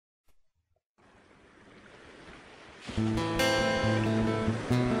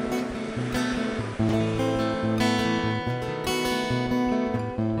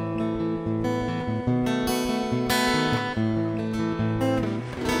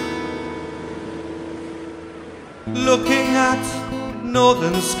Looking at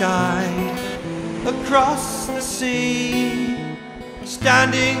northern sky across the sea,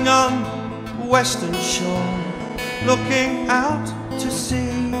 standing on western shore, looking out to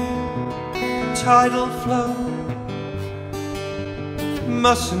sea. Tidal flow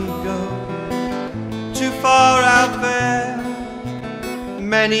mustn't go too far out there.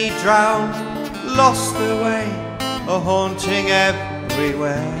 Many drowned, lost their way, are haunting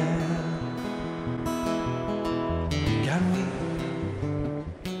everywhere.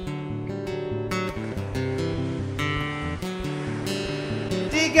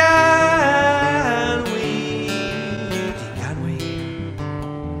 Deganwy, Deganwy.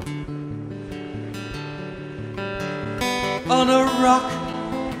 On a rock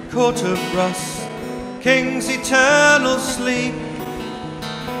court of rust, king's eternal sleep,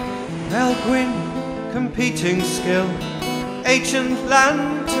 Melgwyn competing skill, ancient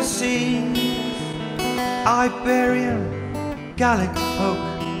land to seize. Iberian Gaelic folk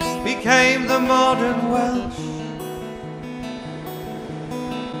became the modern Welsh,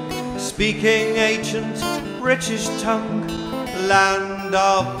 speaking ancient British tongue, land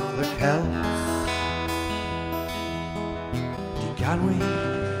of the Celts. Deganwy.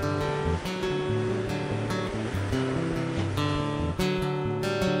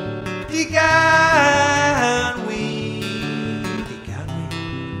 Deganwy, Deganwy.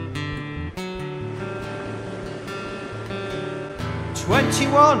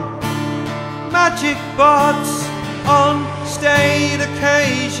 21 magic bards on staid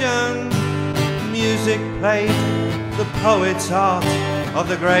occasion, music played, the poet's art of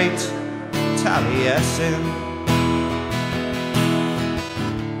the great Taliesin.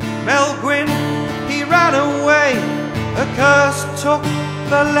 Melgwyn, he ran away, a curse took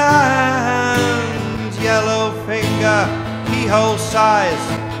the land. Yellowfinger, keyhole size,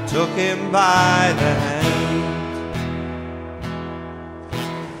 took him by the hand.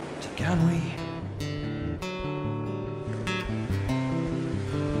 Deganwy.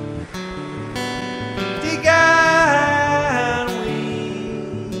 Deganwy,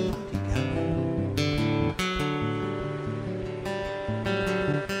 Deganwy.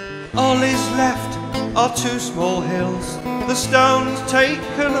 All is left are two small hills, the stones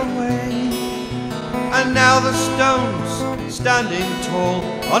taken away, and now the stones standing tall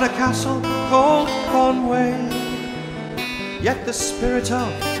on a castle called Conway. Yet the spirit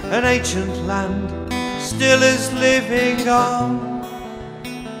of an ancient land still is living on,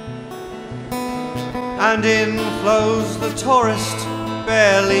 and in flows the tourist,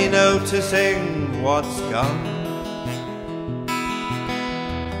 barely noticing what's gone.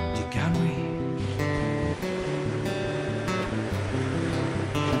 Deganwy.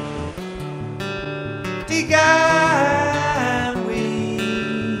 Deganwy.